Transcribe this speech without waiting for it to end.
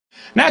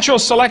Natural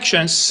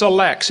selection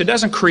selects. It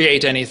doesn't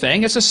create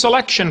anything. It's a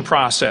selection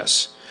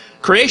process.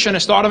 Creation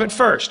has thought of it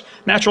first.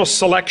 Natural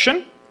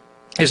selection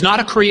is not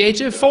a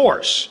creative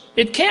force.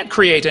 It can't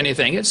create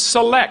anything. It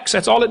selects.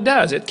 That's all it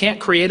does. It can't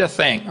create a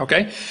thing,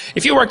 okay?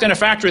 If you worked in a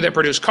factory that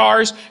produced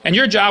cars and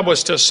your job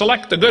was to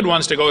select the good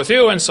ones to go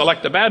through and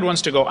select the bad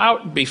ones to go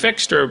out, be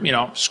fixed or,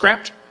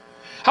 scrapped,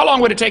 how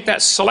long would it take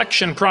that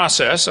selection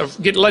process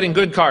of letting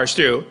good cars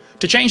through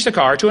to change the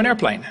car to an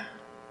airplane?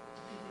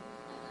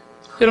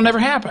 It'll never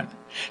happen.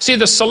 See,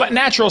 the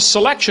natural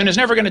selection is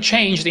never going to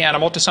change the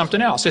animal to something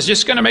else. It's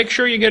just going to make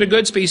sure you get a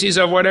good species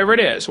of whatever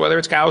it is, whether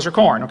it's cows or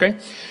corn, okay?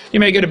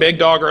 You may get a big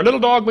dog or a little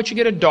dog, but you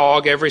get a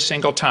dog every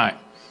single time.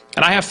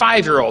 And I have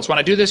 5-year-olds. When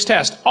I do this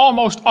test,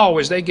 almost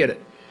always they get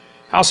it.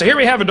 I'll say, here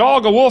we have a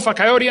dog, a wolf, a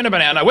coyote, and a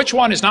banana. Which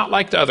one is not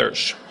like the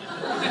others?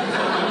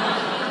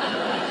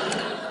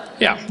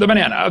 Yeah, the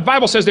banana. The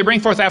Bible says they bring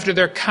forth after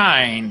their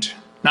kind,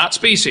 not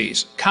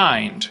species,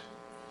 kind.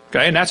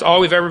 Okay, and that's all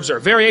we've ever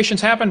observed.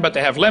 Variations happen, but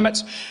they have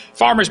limits.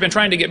 Farmers have been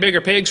trying to get bigger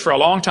pigs for a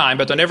long time,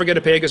 but they'll never get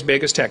a pig as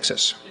big as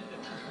Texas.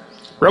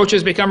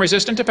 Roaches become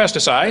resistant to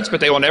pesticides, but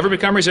they will never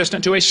become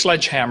resistant to a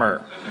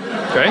sledgehammer.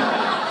 Okay?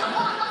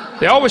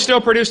 They always still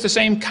produce the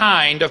same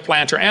kind of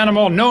plant or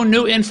animal. No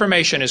new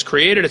information is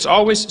created. It's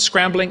always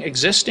scrambling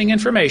existing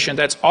information.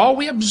 That's all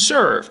we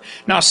observe.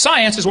 Now,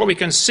 science is what we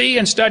can see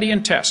and study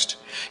and test.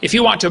 If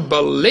you want to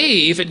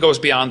believe it goes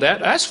beyond that,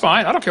 that's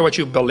fine. I don't care what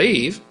you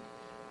believe.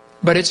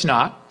 But it's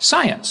not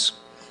science.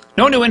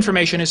 No new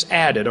information is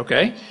added,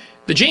 okay?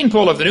 The gene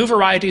pool of the new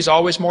variety is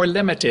always more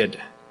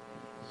limited.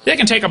 They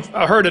can take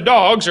a herd of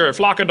dogs or a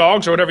flock of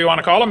dogs or whatever you want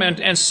to call them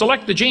and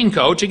select the gene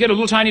code to get a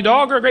little tiny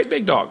dog or a great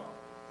big dog.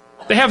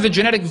 They have the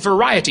genetic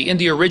variety in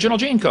the original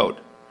gene code.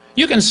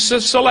 You can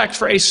select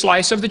for a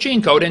slice of the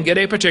gene code and get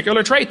a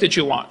particular trait that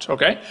you want,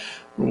 okay?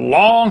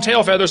 Long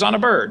tail feathers on a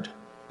bird.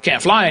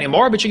 Can't fly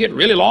anymore, but you get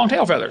really long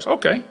tail feathers.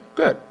 Okay,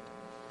 good.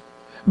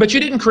 But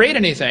you didn't create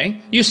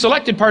anything. You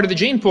selected part of the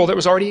gene pool that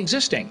was already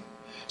existing.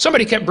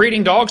 Somebody kept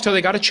breeding dogs till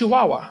they got a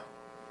Chihuahua.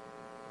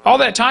 All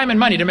that time and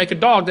money to make a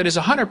dog that is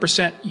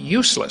 100%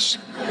 useless.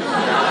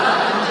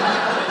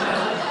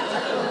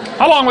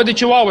 How long would the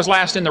Chihuahuas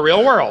last in the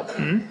real world?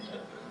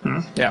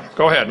 Yeah,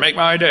 go ahead, make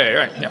my day.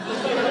 Right,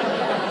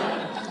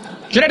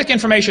 yeah. Genetic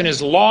information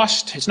is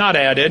lost. It's not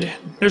added.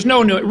 There's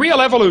no new. Real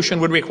evolution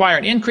would require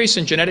an increase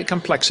in genetic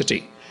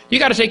complexity. You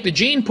got to take the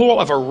gene pool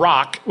of a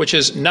rock, which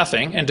is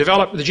nothing, and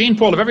develop the gene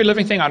pool of every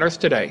living thing on Earth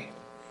today.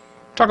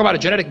 Talk about a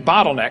genetic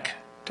bottleneck.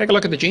 Take a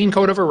look at the gene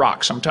code of a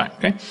rock sometime,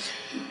 okay?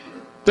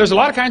 There's a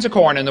lot of kinds of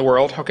corn in the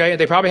world, okay?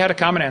 They probably had a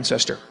common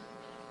ancestor.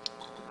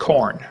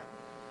 Corn.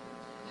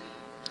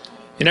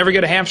 You never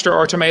get a hamster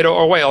or a tomato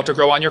or a whale to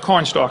grow on your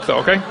corn stalk, though,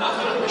 okay?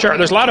 Sure,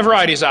 there's a lot of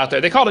varieties out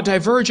there. They call it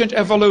divergent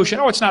evolution.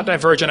 Oh, it's not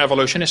divergent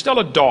evolution. It's still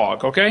a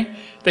dog, okay?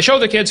 They show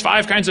the kids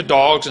 5 kinds of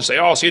dogs and say,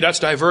 oh, see, that's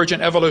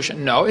divergent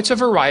evolution. No, it's a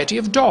variety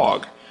of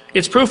dog.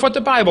 It's proof what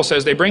the Bible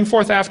says. They bring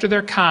forth after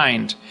their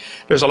kind.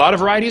 There's a lot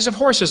of varieties of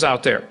horses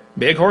out there.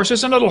 Big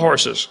horses and little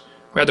horses.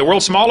 We had the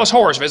world's smallest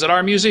horse visit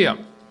our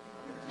museum.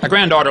 My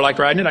granddaughter liked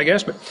riding it, I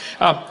guess, but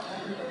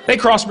they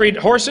crossbreed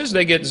horses.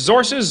 They get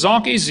Zorses,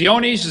 Zonkies,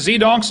 Zionis,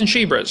 Zedonks, and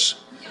Shebras.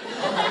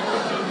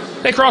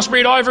 They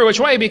crossbreed all every which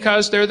way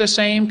because they're the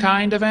same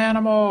kind of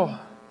animal.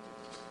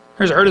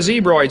 There's a herd of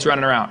zebroids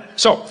running around.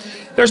 So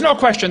there's no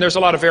question there's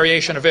a lot of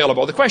variation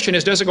available. The question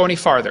is, does it go any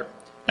farther?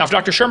 Now, if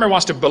Dr. Shermer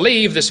wants to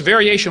believe this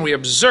variation we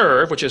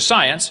observe, which is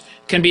science,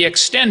 can be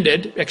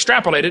extended,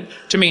 extrapolated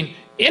to mean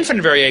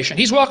infinite variation,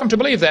 he's welcome to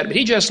believe that, but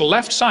he just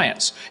left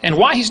science. And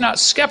why he's not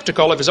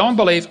skeptical of his own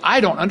belief, I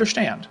don't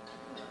understand.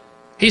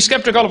 He's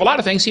skeptical of a lot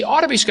of things he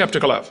ought to be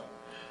skeptical of.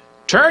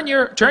 Turn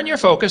your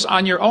focus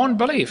on your own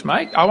belief,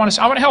 Mike. I want to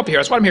help you here.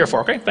 That's what I'm here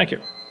for, okay? Thank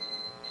you.